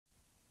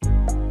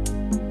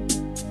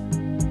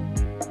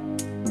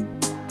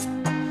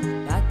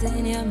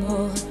Vattene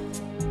Amore.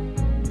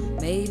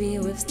 Maybe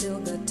we've still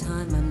got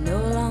time, I'm no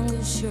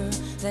longer sure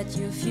that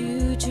your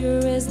future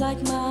is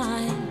like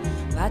mine.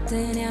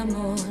 Vattene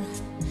Amore,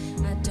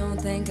 I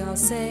don't think I'll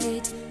say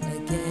it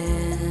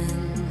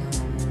again.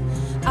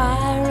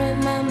 I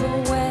remember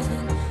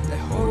when the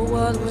whole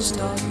world was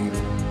talking.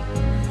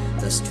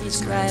 The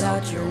streets cried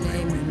out your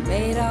name, we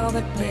made all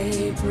the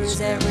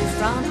papers, every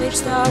front page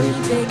story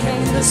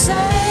became the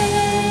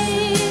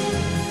same.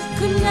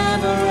 Could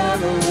never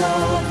ever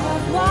walk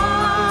out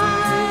wide.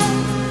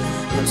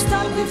 I'm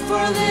stuck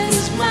before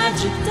this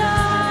magic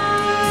dies.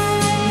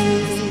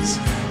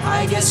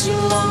 I guess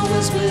you'll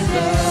always be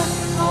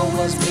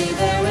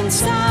there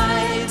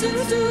inside. Do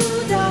do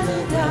da da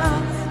da,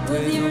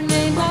 with your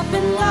name up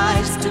in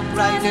lights to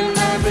brighten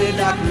every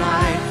dark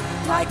night.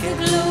 Like a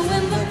glue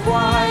in the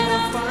quiet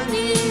of an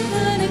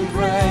evening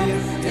prayer.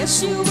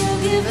 Yes, you will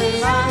give the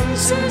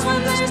answers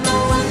when there's no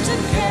one to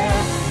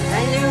care.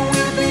 And you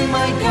will be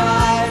my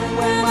guide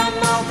when I'm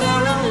out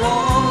there and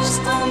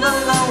lost on the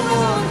long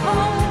road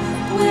home.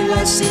 Will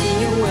I see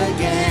you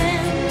again?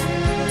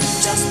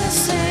 Just the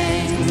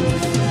same,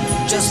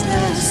 just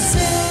the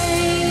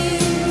same.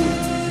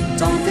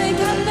 Don't think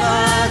I'm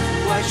not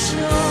quite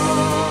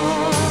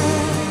sure.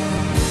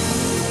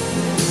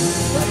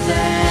 But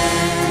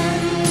then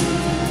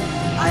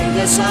I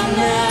guess I'll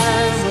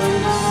never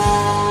know.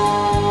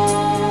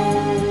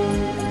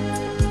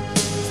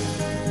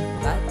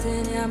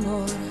 Vattene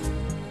Amore,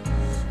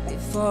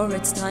 before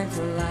it's time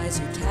for lies,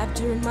 you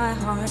captured my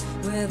heart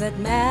with that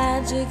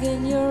magic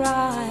in your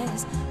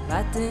eyes.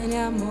 Vattene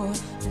Amore,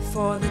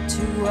 before the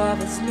two of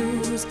us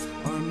lose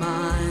our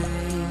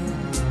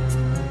mind.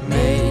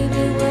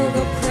 Maybe we'll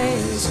go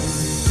crazy,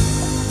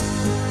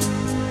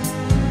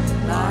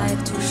 like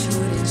two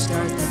shooting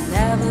stars that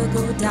never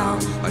go down,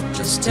 or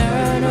just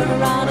turn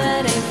around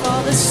and aim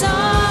for the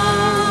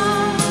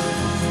sun.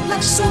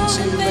 Like soul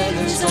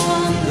invaders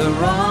on the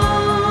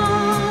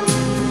run,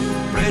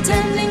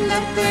 pretending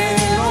that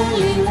they're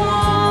only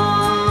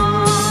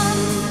one.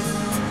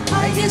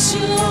 I guess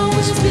you'll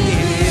always be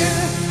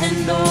here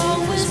and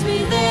always be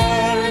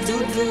there. Do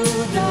do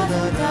da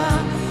da da,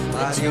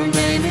 but your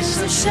name is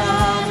a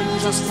shadow,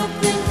 just a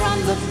thing from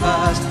the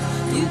past.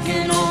 You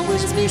can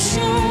always be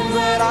sure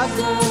that our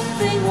good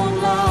thing won't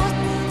last.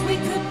 We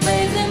could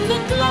bathe in the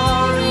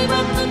glory,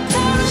 but the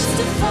terror's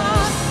too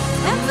far.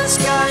 And the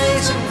sky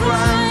isn't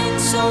bright,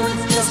 so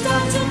it's just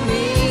up to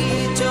me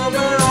to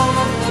bear all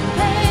of the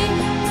pain.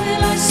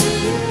 Will I see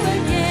you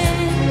again?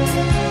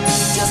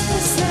 Just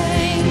the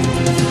same,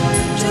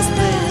 just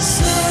the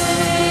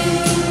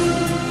same.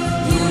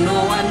 You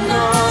know I'm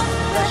not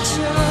that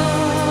sure.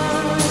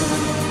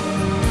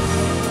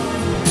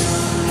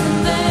 And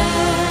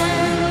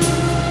then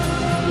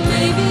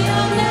maybe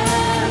I'll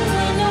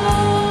never know.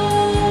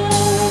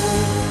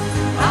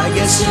 I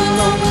guess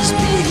you'll always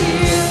be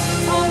here,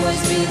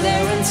 always be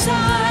there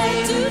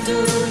inside. Do do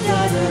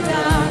da da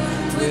da,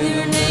 with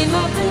your name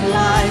up in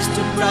lights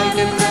to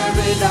brighten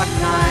every dark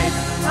night.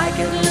 Like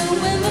a glue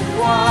in the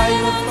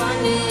quiet of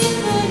an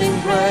evening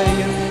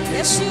prayer.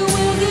 Yes, you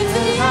will give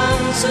the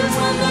answers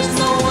when there's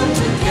no